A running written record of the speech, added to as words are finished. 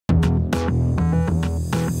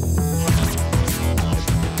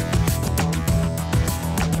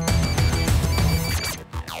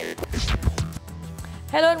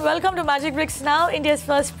Hello and welcome to Magicbricks Now, India's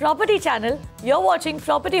first property channel. You're watching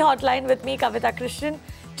Property Hotline with me, Kavita Krishnan.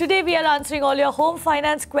 Today we are answering all your home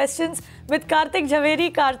finance questions with Kartik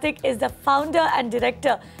Jhaveri. Kartik is the founder and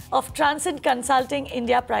director of Transcend Consulting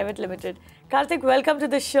India Pvt Ltd. Kartik, welcome to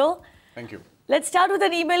the show. Thank you. Let's start with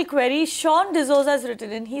an email query. Sean D'Souza has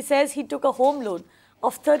written in. He says he took a home loan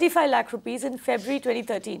of 35 lakh rupees in February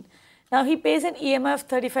 2013. Now he pays an EMI of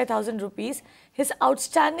 35,000 rupees. His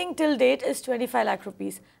outstanding till date is 25 lakh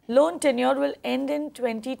rupees. Loan tenure will end in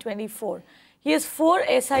 2024. He has 4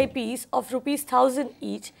 SIPs of rupees 1,000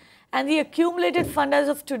 each, and the accumulated fund as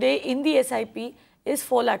of today in the SIP is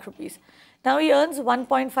 4 lakh rupees. Now he earns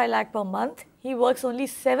 1.5 lakh per month. He works only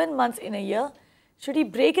 7 months in a year. Should he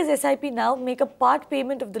break his SIP now, make a part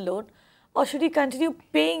payment of the loan, or should he continue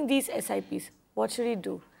paying these SIPs? What should he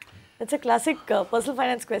do? That's a classic personal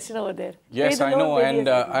finance question over there. Yes, I know, and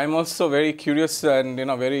I'm also very curious and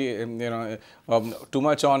too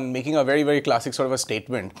much on making a very classic sort of a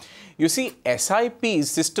statement. You see, SIPs,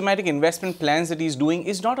 systematic investment plans that he's doing,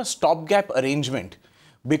 is not a stopgap arrangement.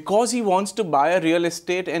 Because he wants to buy a real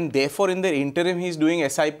estate and therefore in the interim he's doing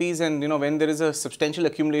SIPs, and when there is a substantial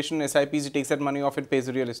accumulation in SIPs, he takes that money off and pays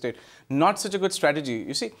the real estate. Not such a good strategy.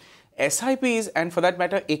 You see, SIPs, and for that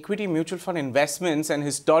matter equity mutual fund investments, and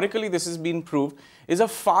historically this has been proved, is a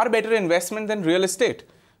far better investment than real estate.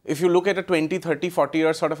 If you look at a 20, 30, 40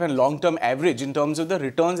 year sort of a long-term average in terms of the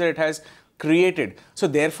returns that it has created. So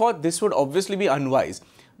therefore this would obviously be unwise.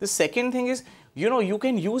 The second thing is, you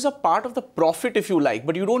can use a part of the profit if you like,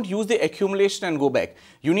 but you don't use the accumulation and go back.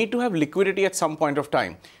 You need to have liquidity at some point of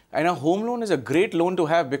time. And a home loan is a great loan to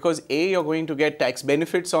have because A, you're going to get tax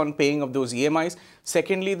benefits on paying of those EMIs.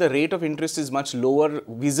 Secondly, the rate of interest is much lower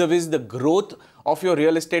vis-a-vis the growth of your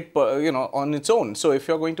real estate, on its own. So if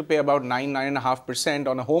you're going to pay about 9.5%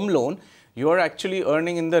 on a home loan, you are actually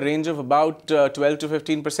earning in the range of about 12 to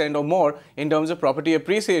 15% or more in terms of property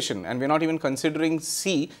appreciation. And we're not even considering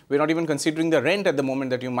we're not even considering the rent at the moment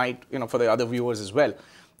that you might, for the other viewers as well.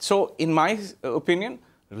 So in my opinion,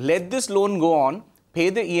 let this loan go on, pay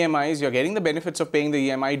the EMIs, you're getting the benefits of paying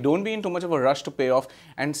the EMI, don't be in too much of a rush to pay off.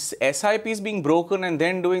 And SIPs being broken and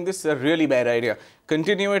then doing this is a really bad idea.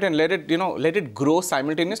 Continue it and let it grow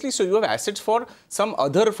simultaneously, so you have assets for some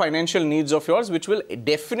other financial needs of yours, which will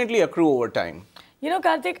definitely accrue over time.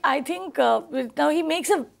 Kartik, I think now he makes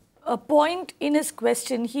a point in his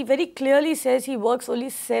question. He very clearly says he works only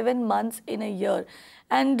 7 months in a year.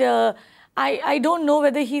 And I don't know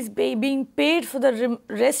whether he's being paid for the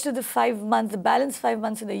rest of the 5 months, the balance 5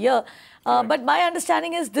 months in a year. But my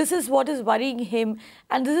understanding is this is what is worrying him,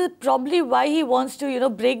 and this is probably why he wants to,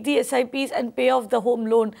 break the SIPs and pay off the home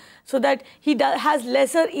loan so that he has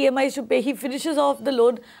lesser EMIs to pay. He finishes off the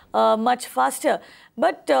loan much faster.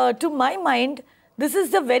 But to my mind, this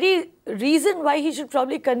is the very reason why he should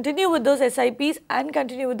probably continue with those SIPs and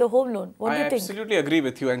continue with the home loan. What do you think? I absolutely agree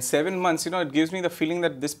with you. And 7 months, it gives me the feeling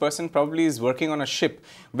that this person probably is working on a ship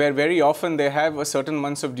where very often they have a certain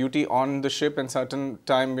months of duty on the ship and certain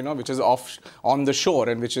time, which is off on the shore,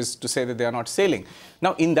 and which is to say that they are not sailing.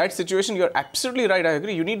 Now, in that situation, you're absolutely right. I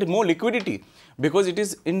agree. You need more liquidity. Because it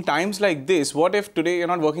is in times like this, what if today you're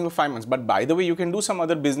not working for 5 months, but by the way, you can do some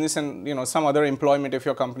other business and, some other employment if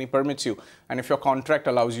your company permits you and if your contract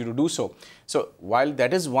allows you to do so. So while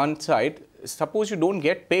that is one side, suppose you don't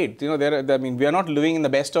get paid, we are not living in the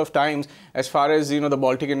best of times as far as, the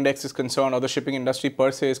Baltic Index is concerned or the shipping industry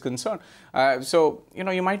per se is concerned. So,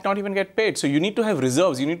 you might not even get paid. So you need to have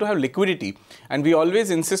reserves, you need to have liquidity. And we always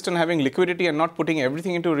insist on having liquidity and not putting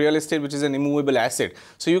everything into real estate, which is an immovable asset.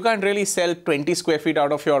 So you can't really sell 20 square feet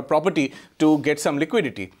out of your property to get some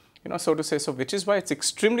liquidity. So to say, so which is why it's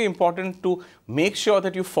extremely important to make sure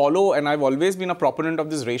that you follow, and I've always been a proponent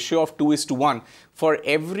of this ratio of 2:1. For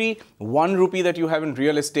every 1 rupee that you have in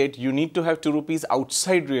real estate, you need to have 2 rupees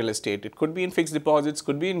outside real estate. It could be in fixed deposits,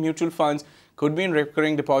 could be in mutual funds, could be in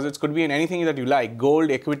recurring deposits, could be in anything that you like,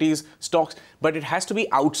 gold, equities, stocks, but it has to be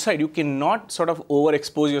outside. You cannot sort of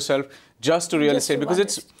overexpose yourself just to real estate because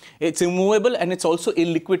it's immovable and it's also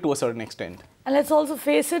illiquid to a certain extent. And let's also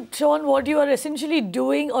face it, Sean, what you are essentially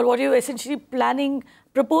doing or what you're essentially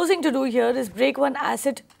proposing to do here is break one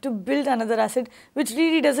asset to build another asset, which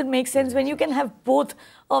really doesn't make sense when you can have both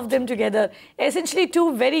of them together. Essentially,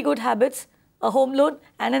 2 very good habits, a home loan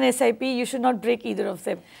and an SIP. You should not break either of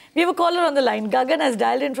them. We have a caller on the line. Gagan has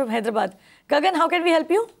dialed in from Hyderabad. Gagan, how can we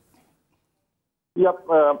help you? Yep,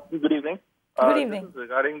 good evening. Good evening. This is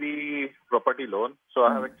regarding the property loan. So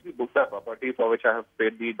I have actually booked a property for which I have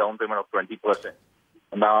paid the down payment of 20%.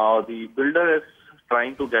 Now the builder is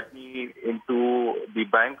trying to get me into the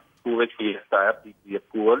bank through which he has tied up the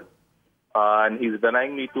approval. and he's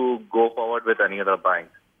denying me to go forward with any other bank.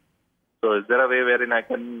 So is there a way wherein I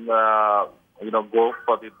can, go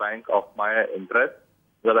for the bank of my interest?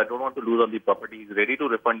 Because I don't want to lose on the property. He's ready to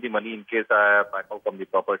refund the money in case I back out from the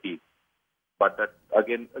property. But that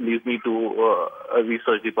again leaves me to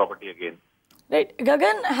research the property again. Right.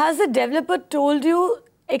 Gagan, has the developer told you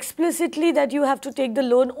explicitly that you have to take the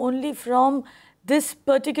loan only from this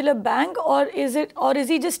particular bank, or is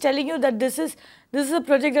he just telling you that this is a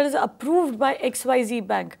project that is approved by XYZ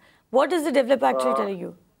bank? What is the developer actually telling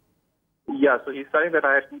you? Yeah, so he's saying that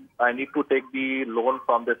I need to take the loan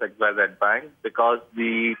from this XYZ bank because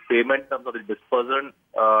the payment terms of the disbursement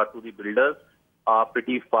to the builders are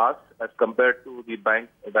pretty fast as compared to the bank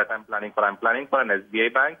that I'm planning for. I'm planning for an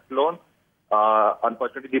SBI bank loan.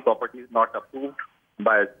 Unfortunately, the property is not approved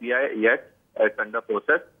by SBI yet. It's under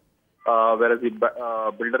process. Whereas the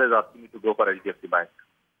builder is asking me to go for HDFC Bank.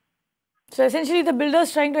 So essentially the builder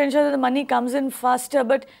is trying to ensure that the money comes in faster,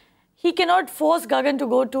 but he cannot force Gagan to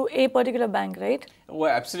go to a particular bank, right? Well,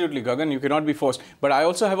 absolutely, Gagan, you cannot be forced. But I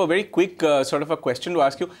also have a very quick sort of a question to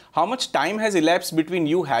ask you. How much time has elapsed between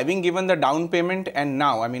you having given the down payment and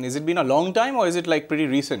now? I mean, has it been a long time or is it like pretty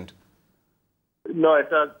recent? No, it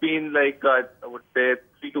has been like, I would say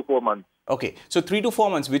 3 to 4 months. Okay, so 3 to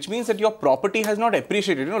 4 months, which means that your property has not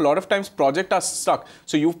appreciated. You know, a lot of times projects are stuck.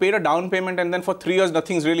 So you've paid a down payment and then for 3 years,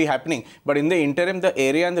 nothing's really happening. But in the interim, the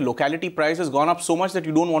area and the locality price has gone up so much that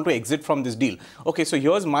you don't want to exit from this deal. Okay, so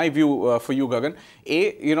here's my view for you, Gagan.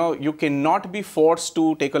 You cannot be forced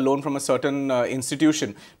to take a loan from a certain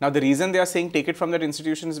institution. Now, the reason they are saying take it from that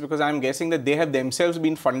institution is because I'm guessing that they have themselves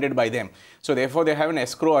been funded by them. So therefore, they have an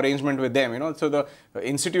escrow arrangement with them. So the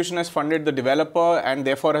institution has funded the developer and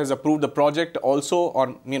therefore has approved the project also,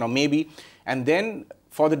 or maybe, and then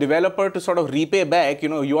for the developer to sort of repay back,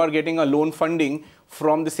 you are getting a loan funding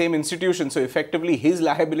from the same institution. So effectively his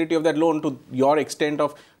liability of that loan to the extent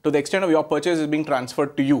of your purchase is being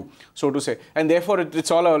transferred to you, so to say, and therefore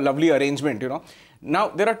it's all a lovely arrangement. Now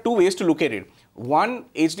there are two ways to look at it. One,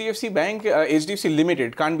 HDFC Bank, HDFC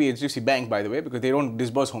Limited, can't be HDFC Bank by the way, because they don't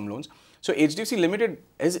disburse home loans. So HDFC Limited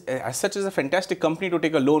as such is a fantastic company to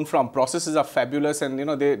take a loan from. Processes are fabulous, and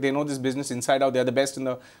they know this business inside out. They are the best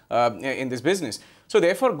in this business. So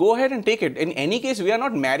therefore, go ahead and take it. In any case, we are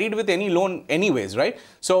not married with any loan anyways, right?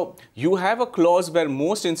 So you have a clause where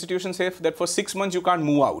most institutions say that for 6 months you can't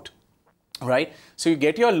move out. Right? So you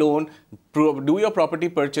get your loan, do your property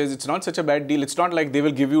purchase. It's not such a bad deal. It's not like they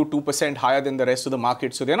will give you 2% higher than the rest of the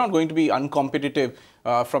market. So they're not going to be uncompetitive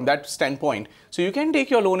from that standpoint. So you can take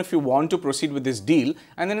your loan if you want to proceed with this deal.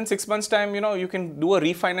 And then in 6 months time, you can do a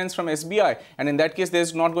refinance from SBI. And in that case,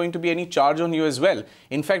 there's not going to be any charge on you as well.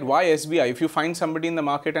 In fact, why SBI? If you find somebody in the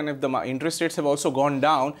market and if the interest rates have also gone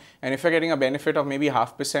down, and if you're getting a benefit of maybe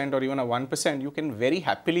 0.5% or even a 1%, you can very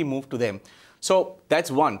happily move to them. So that's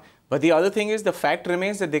one. But the other thing is the fact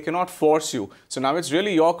remains that they cannot force you. So now it's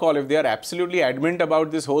really your call. If they are absolutely adamant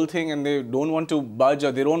about this whole thing and they don't want to budge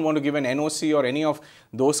or they don't want to give an NOC or any of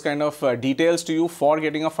those kind of details to you for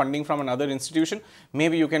getting a funding from another institution,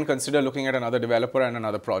 maybe you can consider looking at another developer and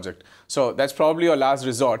another project. So that's probably your last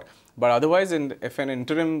resort. But otherwise, if an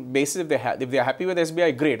interim basis, if they are happy with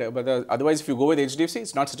SBI, great. But otherwise, if you go with HDFC,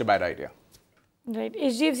 it's not such a bad idea. Right.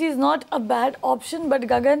 HDFC is not a bad option, but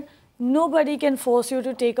Gagan, nobody can force you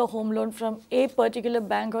to take a home loan from a particular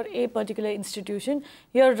bank or a particular institution.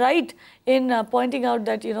 You're right in pointing out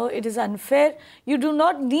that, it is unfair. You do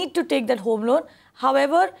not need to take that home loan.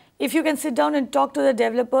 However, if you can sit down and talk to the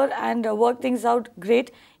developer and work things out, great.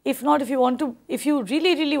 If not, if you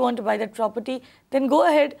really, really want to buy that property, then go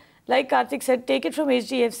ahead. Like Kartik said, take it from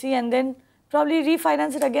HDFC and then probably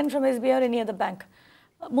refinance it again from SBI or any other bank.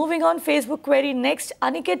 Moving on, Facebook query next,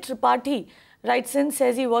 Aniket Tripathi writes in,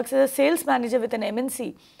 says he works as a sales manager with an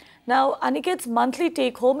MNC. Now, Aniket's monthly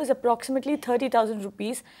take home is approximately 30,000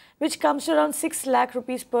 rupees, which comes to around 6 lakh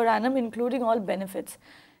rupees per annum, including all benefits.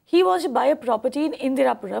 He wants to buy a property in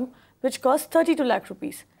Indirapuram, which costs 32 lakh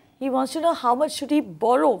rupees. He wants to know how much should he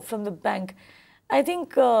borrow from the bank. I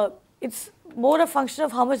think it's more a function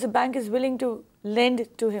of how much the bank is willing to lend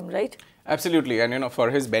to him, right? Absolutely, and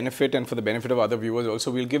for his benefit and for the benefit of other viewers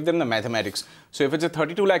also, we'll give them the mathematics. So if it's a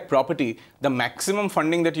 32 lakh property, the maximum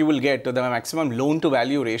funding that you will get, the maximum loan to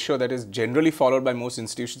value ratio that is generally followed by most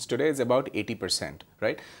institutions today is about 80%,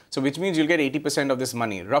 right? So which means you'll get 80% of this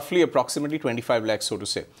money, roughly approximately 25 lakhs, so to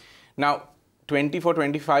say. Now,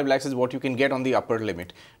 24-25 lakhs is what you can get on the upper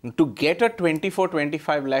limit. To get a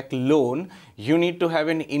 24-25 lakh loan, you need to have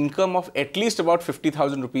an income of at least about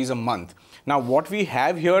 50,000 rupees a month. Now, what we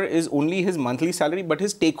have here is only his monthly salary, but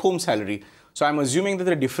his take-home salary. So I'm assuming that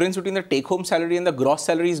the difference between the take-home salary and the gross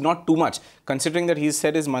salary is not too much, considering that he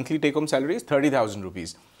said his monthly take-home salary is 30,000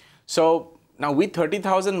 rupees. So now with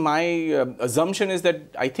 30,000, my assumption is that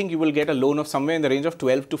I think you will get a loan of somewhere in the range of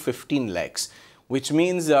 12 to 15 lakhs, which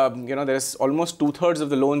means, there's almost two-thirds of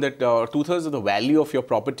the loan that, two-thirds of the value of your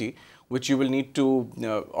property, which you will need to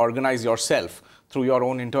organize yourself through your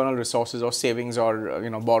own internal resources or savings or,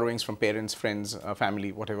 borrowings from parents, friends,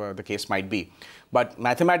 family, whatever the case might be. But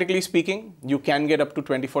mathematically speaking, you can get up to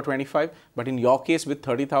 24, 25. But in your case with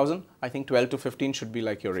 30,000, I think 12 to 15 should be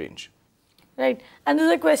like your range. Right. And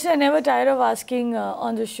there's a question I never tire of asking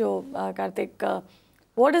on the show, Kartik.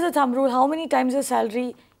 What is the thumb rule? How many times your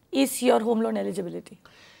salary is your home loan eligibility?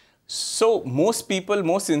 So most people,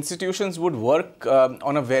 most institutions would work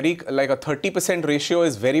on a very, like a 30% ratio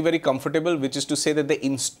is very, very comfortable, which is to say that the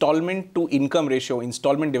installment to income ratio,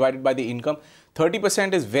 installment divided by the income,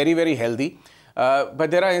 30% is very, very healthy.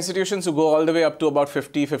 But there are institutions who go all the way up to about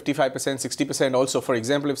 50, 55%, 60% also. For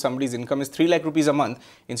example, if somebody's income is 3 lakh rupees a month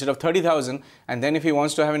instead of 30,000, and then if he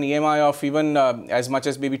wants to have an EMI of even as much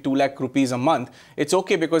as maybe 2 lakh rupees a month, it's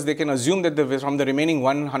okay because they can assume that from the remaining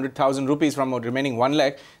 100,000 rupees, from the remaining 1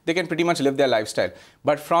 lakh, they can pretty much live their lifestyle.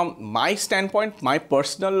 But from my standpoint, my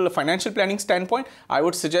personal financial planning standpoint, I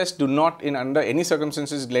would suggest do not under any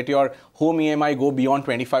circumstances let your home EMI go beyond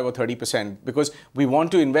 25 or 30%, because we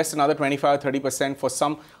want to invest another 25 or 30% for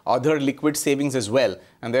some other liquid savings as well,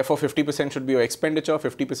 and therefore 50% should be your expenditure,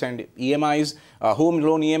 50% EMIs, home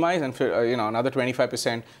loan EMIs, and another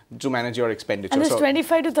 25% to manage your expenditure. And this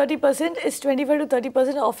 25 to 30% is 25 to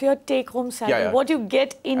 30% of your take-home salary. What you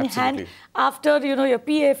get in hand after your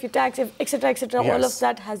PF, your tax, etc., etc. All of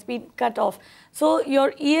that has been cut off. So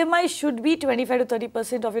your EMI should be 25 to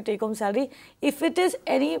 30% of your take-home salary. If it is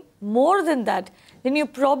any more than that, then you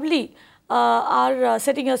probably are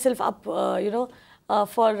setting yourself up,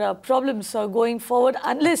 for problems going forward,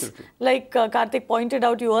 unless, like Kartik pointed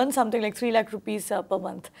out, you earn something like 3 lakh rupees per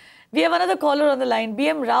month. We have another caller on the line.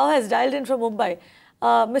 BM Rao has dialed in from Mumbai.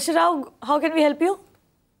 Mr. Rao, how can we help you?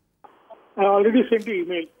 I already sent the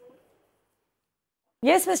email.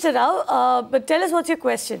 Yes, Mr. Rao, but tell us what's your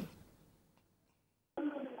question.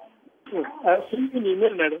 I sent an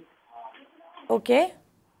email, madam. Okay.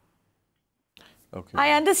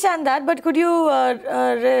 I understand that, but could you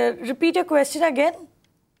repeat your question again?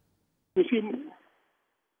 You see,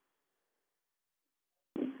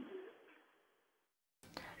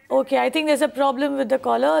 okay, I think there's a problem with the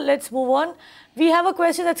caller. Let's move on. We have a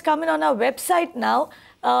question that's coming on our website now,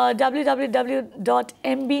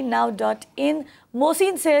 www.mbnow.in.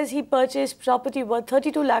 Mohsin says he purchased property worth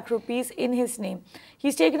 32 lakh rupees in his name.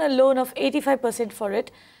 He's taken a loan of 85% for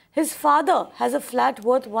it. His father has a flat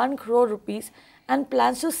worth 1 crore rupees and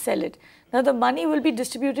plans to sell it. Now, the money will be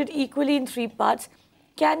distributed equally in 3 parts.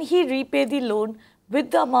 Can he repay the loan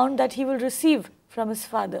with the amount that he will receive from his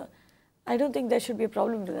father? I don't think there should be a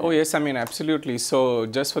problem with that. Oh, yes, I mean, absolutely. So,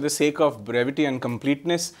 just for the sake of brevity and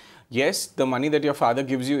completeness, yes, the money that your father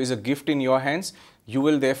gives you is a gift in your hands. You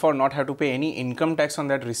will therefore not have to pay any income tax on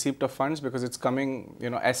that receipt of funds, because it's coming,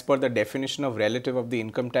 as per the definition of relative of the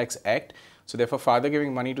Income Tax Act. So therefore, father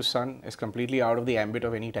giving money to son is completely out of the ambit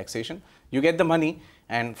of any taxation. You get the money,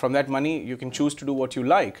 and from that money, you can choose to do what you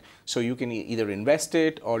like. So you can either invest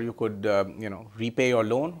it, or you could, repay your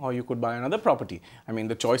loan, or you could buy another property. I mean,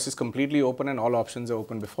 the choice is completely open and all options are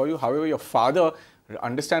open before you. However, your father,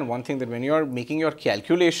 understand one thing, that when you are making your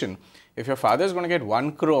calculation, if your father is going to get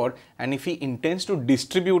 1 crore and if he intends to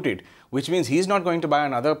distribute it, which means he's not going to buy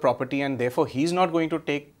another property and therefore he's not going to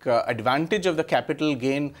take advantage of the capital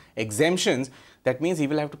gain exemptions, that means he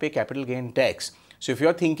will have to pay capital gain tax. So if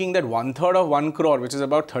you're thinking that 1/3 of 1 crore, which is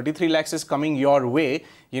about 33 lakhs is coming your way,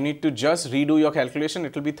 you need to just redo your calculation.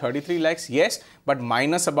 It will be 33 lakhs, yes, but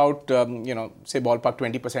minus about, say ballpark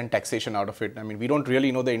 20% taxation out of it. I mean, we don't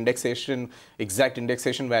really know the indexation, exact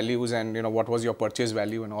indexation values and, what was your purchase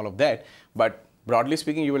value and all of that. But broadly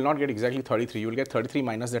speaking, you will not get exactly 33. You will get 33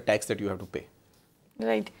 minus the tax that you have to pay.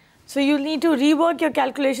 Right. So you need to rework your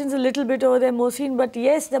calculations a little bit over there, Mohsin. But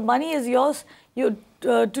yes, the money is yours. You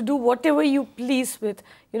to do whatever you please with.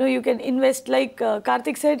 You can invest, like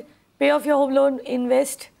Kartik said, pay off your home loan,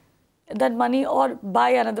 invest that money, or buy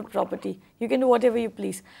another property. You can do whatever you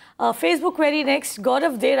please. Facebook query next. God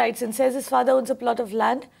of Day writes and says his father owns a plot of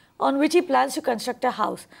land on which he plans to construct a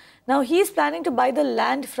house. Now he is planning to buy the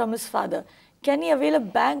land from his father. Can he avail a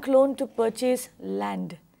bank loan to purchase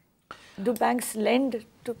land? Do banks lend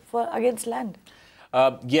against land?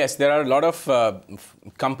 Yes, there are a lot of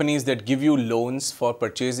companies that give you loans for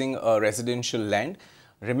purchasing a residential land.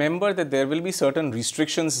 remember that there will be certain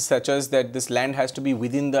restrictions, such as that this land has to be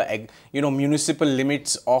within the municipal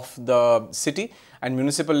limits of the city. And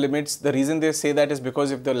municipal limits, the reason they say that is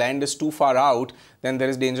because if the land is too far out, then there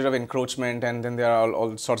is danger of encroachment, and then there are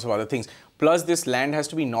all sorts of other things. Plus, this land has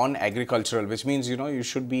to be non-agricultural, which means, you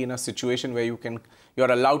should be in a situation where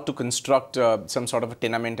you're allowed to construct some sort of a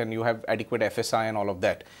tenement, and you have adequate FSI and all of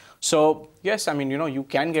that. So yes, I mean, you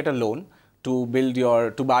can get a loan to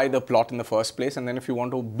buy the plot in the first place, and then if you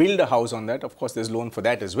want to build a house on that, of course there's loan for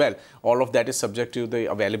that as well. All of that is subject to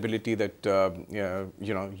the availability that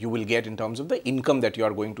you will get in terms of the income that you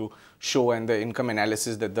are going to show and the income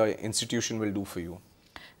analysis that the institution will do for you.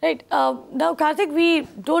 Right. Now, Kartik, we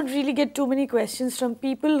don't really get too many questions from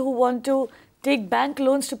people who want to take bank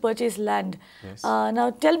loans to purchase land. Yes. Now,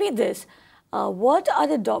 tell me this. What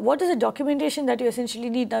is the documentation that you essentially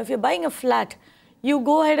need? Now, if you're buying a flat, you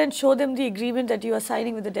go ahead and show them the agreement that you are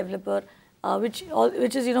signing with the developer, which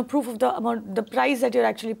is proof of the price that you're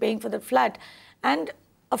actually paying for the flat, and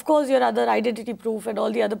of course your other identity proof and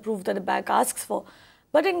all the other proof that the bank asks for.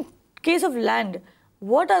 But in case of land,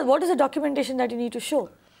 what is the documentation that you need to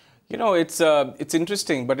show? It's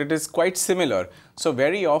interesting, but it is quite similar. So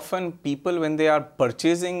very often people, when they are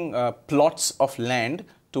purchasing plots of land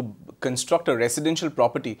to construct a residential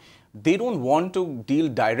property, they don't want to deal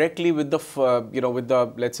directly with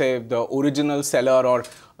the let's say the original seller, or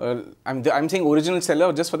I'm saying original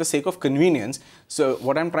seller just for the sake of convenience. So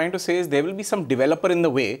what I'm trying to say is there will be some developer in the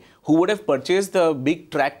way who would have purchased the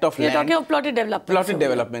big tract of land. You're talking of plotted development. Plotted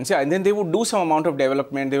developments, yeah. And then they would do some amount of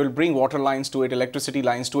development. They will bring water lines to it, electricity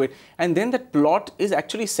lines to it. And then that plot is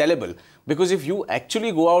actually sellable. Because if you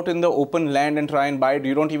actually go out in the open land and try and buy it,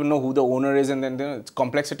 you don't even know who the owner is, and then the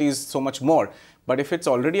complexity is so much more. But if it's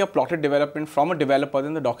already a plotted development from a developer,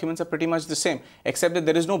 then the documents are pretty much the same, except that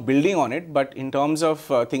there is no building on it. But in terms of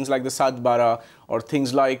things like the Sadbara, or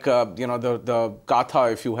things like the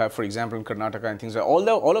Katha, if you have, for example, in Karnataka, and things like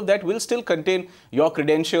all of that will still contain your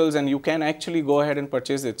credentials, and you can actually go ahead and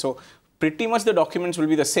purchase it. So pretty much the documents will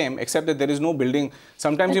be the same, except that there is no building.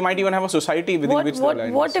 Sometimes you might even have a society within which the line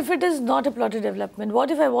is. What if it is not a plotted development? What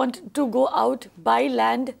if I want to go out, buy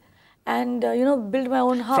land, and build my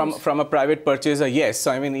own house? From a private purchaser, yes.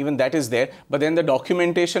 I mean, even that is there. But then the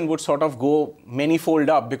documentation would sort of go many-fold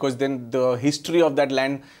up, because then the history of that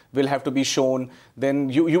land will have to be shown. Then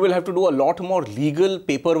you will have to do a lot more legal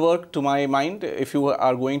paperwork, to my mind, if you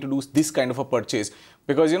are going to do this kind of a purchase.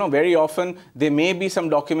 Because, very often there may be some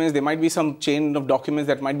documents, there might be some chain of documents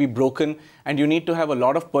that might be broken, and you need to have a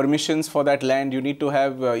lot of permissions for that land. You need to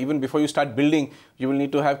have, even before you start building, you will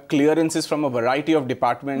need to have clearances from a variety of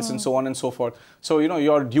departments and so on and so forth. So,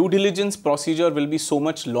 your due diligence procedure will be so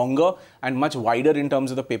much longer and much wider in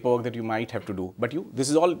terms of the paperwork that you might have to do. But this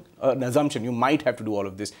is all an assumption. You might have to do all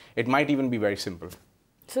of this. It might even be very simple.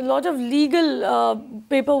 So a lot of legal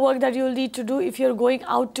paperwork that you will need to do if you're going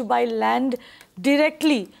out to buy land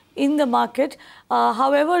directly in the market.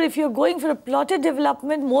 However, if you're going for a plotted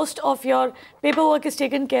development, most of your paperwork is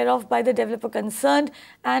taken care of by the developer concerned,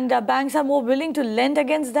 and banks are more willing to lend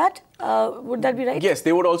against that. Would that be right? Yes,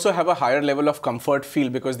 they would also have a higher level of comfort feel,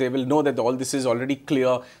 because they will know that all this is already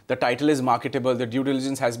clear, the title is marketable, the due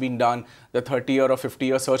diligence has been done, the 30-year or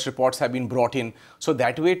 50-year search reports have been brought in. So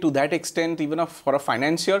that way, to that extent, even for a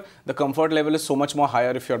financier, the comfort level is so much more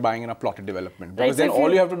higher if you're buying in a plotted development. Because then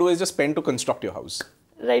all you have to do is just spend to construct your house.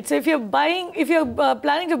 Right. So if you're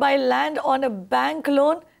planning to buy land on a bank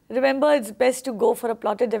loan, remember it's best to go for a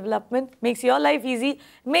plotted development. Makes your life easy,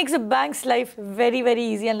 makes the bank's life very, very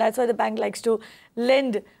easy, and that's why the bank likes to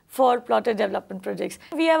lend for plotted development projects.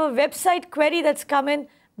 We have a website query that's come in.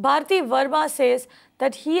 Bharti Verma says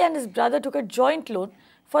that he and his brother took a joint loan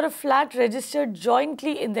for a flat registered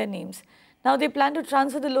jointly in their names. Now they plan to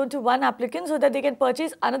transfer the loan to one applicant so that they can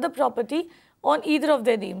purchase another property on either of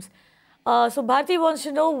their names. So Bharti wants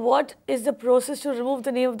to know what is the process to remove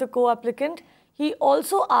the name of the co-applicant. He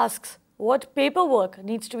also asks what paperwork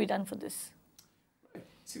needs to be done for this.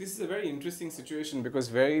 See, this is a very interesting situation, because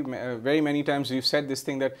very many times we've said this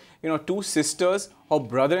thing that, two sisters or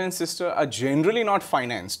brother and sister are generally not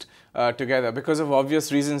financed together because of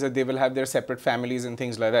obvious reasons, that they will have their separate families and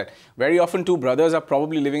things like that. Very often two brothers are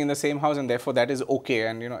probably living in the same house, and therefore that is okay,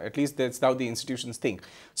 and at least that's how the institutions think.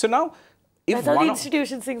 So now, that's how the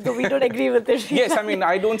institutions think, though we don't agree with it. Yes, I mean,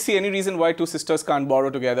 I don't see any reason why two sisters can't borrow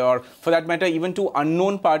together, or for that matter, even two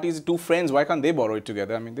unknown parties, two friends, why can't they borrow it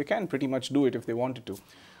together? I mean, they can pretty much do it if they wanted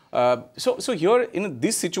to. So here, in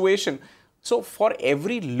this situation, so for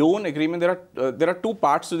every loan agreement, there are two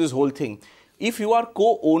parts to this whole thing. If you are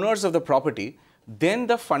co-owners of the property, then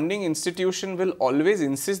the funding institution will always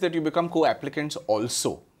insist that you become co-applicants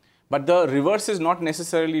also. But the reverse is not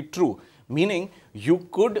necessarily true, meaning you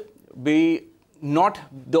could be not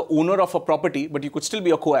the owner of a property, but you could still be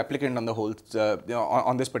a co-applicant on the whole,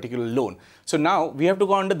 on this particular loan. So now we have to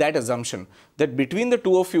go under that assumption that between the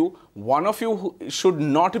two of you, one of you should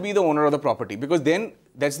not be the owner of the property, because then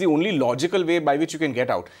that's the only logical way by which you can get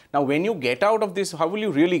out. Now, when you get out of this, how will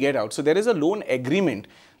you really get out? So there is a loan agreement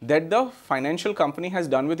that the financial company has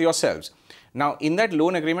done with yourselves. Now, in that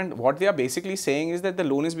loan agreement, what they are basically saying is that the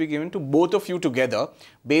loan is being given to both of you together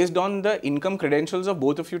based on the income credentials of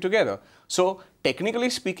both of you together. So, technically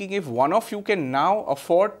speaking, if one of you can now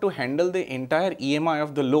afford to handle the entire EMI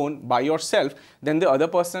of the loan by yourself, then the other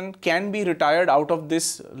person can be retired out of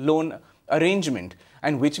this loan arrangement,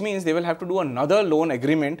 and which means they will have to do another loan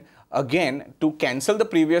agreement again to cancel the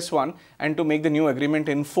previous one and to make the new agreement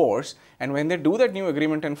in force. And when they do that new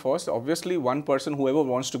agreement in force, obviously one person, whoever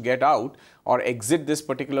wants to get out or exit this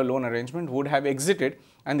particular loan arrangement, would have exited,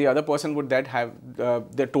 and the other person would then have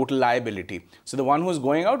the total liability. So the one who is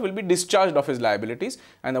going out will be discharged of his liabilities,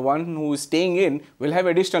 and the one who is staying in will have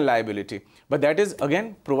additional liability. But that is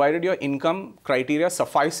again provided your income criteria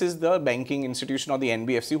suffices the banking institution or the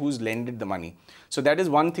NBFC who's lended the money. So that is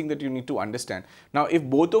one thing that you need to understand. Now, if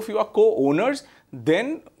both of you are co-owners,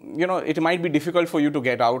 then it might be difficult for you to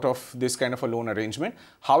get out of this kind of a loan arrangement.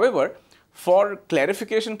 However, for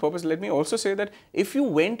clarification purpose, let me also say that if you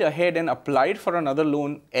went ahead and applied for another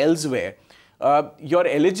loan elsewhere, your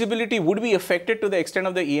eligibility would be affected to the extent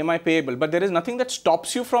of the EMI payable, but there is nothing that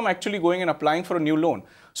stops you from actually going and applying for a new loan.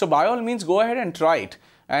 So by all means, go ahead and try it.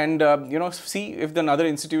 And see if the another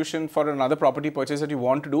institution for another property purchase that you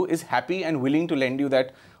want to do is happy and willing to lend you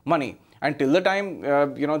that money. And till the time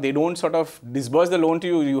they don't sort of disburse the loan to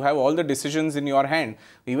you, you have all the decisions in your hand.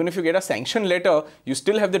 Even if you get a sanction letter, you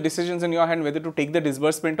still have the decisions in your hand whether to take the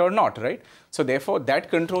disbursement or not, right? So therefore, that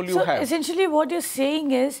control you have. So essentially, what you're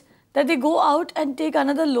saying is that they go out and take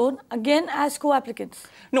another loan again as co-applicants.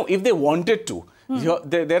 No, if they wanted to.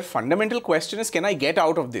 Their fundamental question is, can I get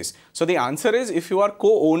out of this? So the answer is, if you are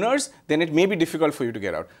co-owners, then it may be difficult for you to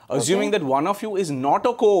get out. Assuming that one of you is not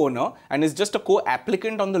a co-owner and is just a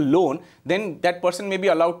co-applicant on the loan, then that person may be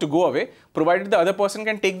allowed to go away, provided the other person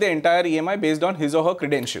can take the entire EMI based on his or her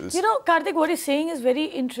credentials. Kartik, what he's saying is very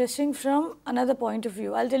interesting from another point of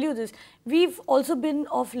view. I'll tell you this. We've also been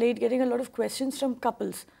of late getting a lot of questions from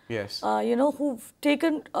couples. Yes. Who've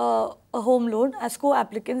taken a home loan as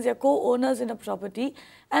co-applicants, they're co-owners in a property,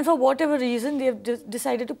 and for whatever reason, they've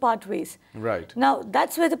decided to part ways. Right. Now,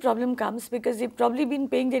 that's where the problem comes, because they've probably been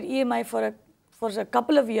paying their EMI for a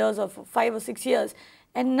couple of years or for 5 or 6 years,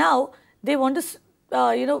 and now they want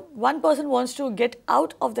to, one person wants to get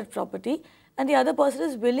out of that property, and the other person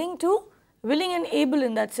is willing and able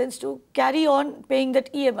in that sense to carry on paying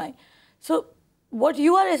that EMI. So, what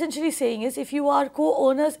you are essentially saying is, if you are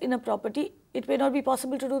co-owners in a property, it may not be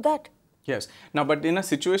possible to do that. Yes. Now, but in a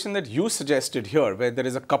situation that you suggested here, where there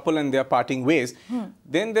is a couple and they are parting ways,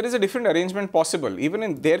 then there is a different arrangement possible. Even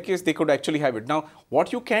in their case, they could actually have it. Now,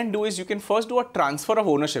 what you can do is you can first do a transfer of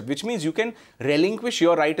ownership, which means you can relinquish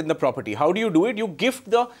your right in the property. How do you do it? You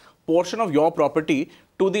gift the portion of your property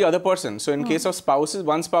to the other person. So in case of spouses,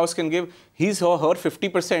 one spouse can give his or her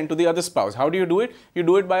 50% to the other spouse. How do you do it? You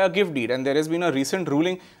do it by a gift deed. And there has been a recent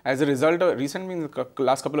ruling as a result of, recent means the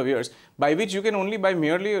last couple of years, by which you can only, by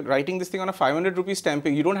merely writing this thing on a 500 rupee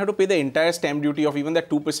stamping, you don't have to pay the entire stamp duty of even that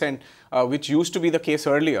 2%, which used to be the case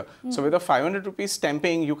earlier. So with a 500 rupees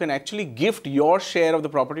stamping, you can actually gift your share of the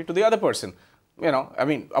property to the other person.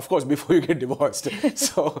 Of course, before you get divorced.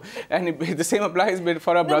 So, and the same applies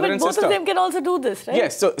for a brother and sister. Both of them can also do this, right?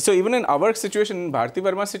 Yes. So even in our situation, in Bharti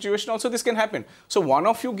Verma's situation, also this can happen. So one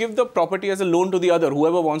of you give the property as a loan to the other,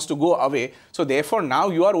 whoever wants to go away. So therefore, now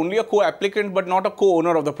you are only a co-applicant, but not a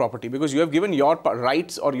co-owner of the property, because you have given your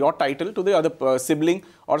rights or your title to the other sibling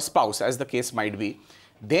or spouse, as the case might be.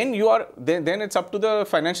 Then then it's up to the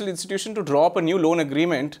financial institution to draw up a new loan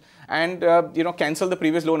agreement and cancel the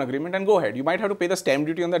previous loan agreement and go ahead. You might have to pay the stamp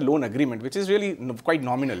duty on that loan agreement, which is really quite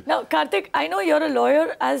nominal. Now, Kartik, I know you're a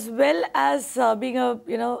lawyer as well as being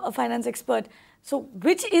a finance expert. So,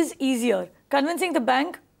 which is easier, convincing the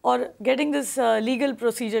bank or getting this legal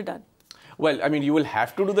procedure done? Well, you will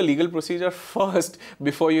have to do the legal procedure first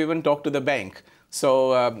before you even talk to the bank.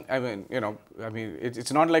 So,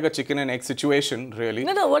 it's not like a chicken and egg situation, really.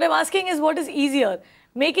 No, what I'm asking is, what is easier?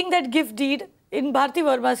 Making that gift deed, in Bharti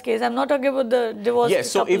Verma's case, I'm not talking about the divorce.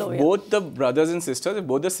 Yes, so if both the brothers and sisters, if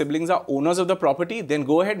both the siblings are owners of the property, then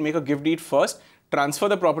go ahead, make a gift deed first, transfer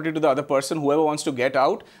the property to the other person. Whoever wants to get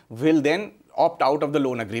out will then opt out of the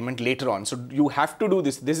loan agreement later on. So, you have to do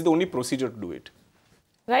this. This is the only procedure to do it.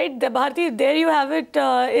 Right, Bharti, there you have it.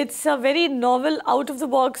 It's a very novel,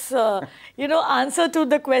 out-of-the-box, answer to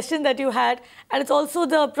the question that you had. And it's also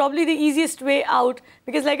probably the easiest way out.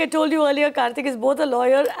 Because like I told you earlier, Kartik is both a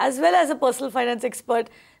lawyer as well as a personal finance expert.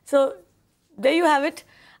 So there you have it.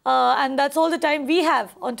 And that's all the time we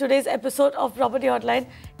have on today's episode of Property Hotline.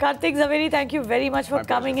 Kartik Jhaveri, thank you very much for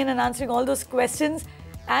coming in and answering all those questions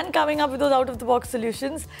and coming up with those out-of-the-box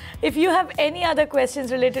solutions. If you have any other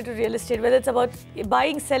questions related to real estate, whether it's about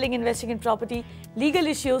buying, selling, investing in property, legal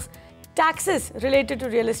issues, taxes related to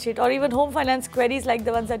real estate, or even home finance queries like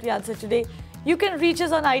the ones that we answered today, you can reach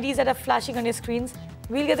us on IDs that are flashing on your screens.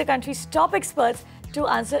 We'll get the country's top experts to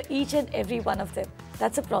answer each and every one of them.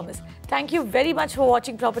 That's a promise. Thank you very much for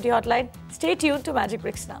watching Property Hotline. Stay tuned to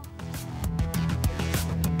Magicbricks Now.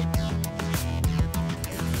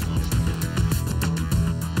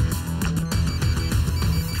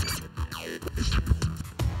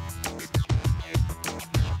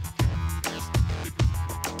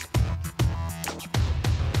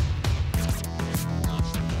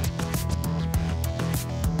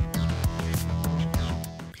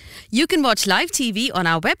 You can watch live TV on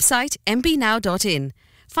our website mpnow.in.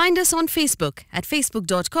 Find us on Facebook at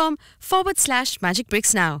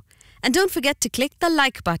facebook.com/Magicbricks Now. And don't forget to click the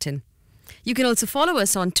like button. You can also follow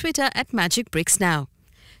us on Twitter at Magicbricks Now.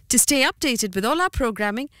 To stay updated with all our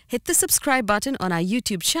programming, hit the subscribe button on our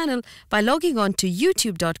YouTube channel by logging on to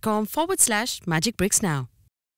youtube.com/Magicbricks Now.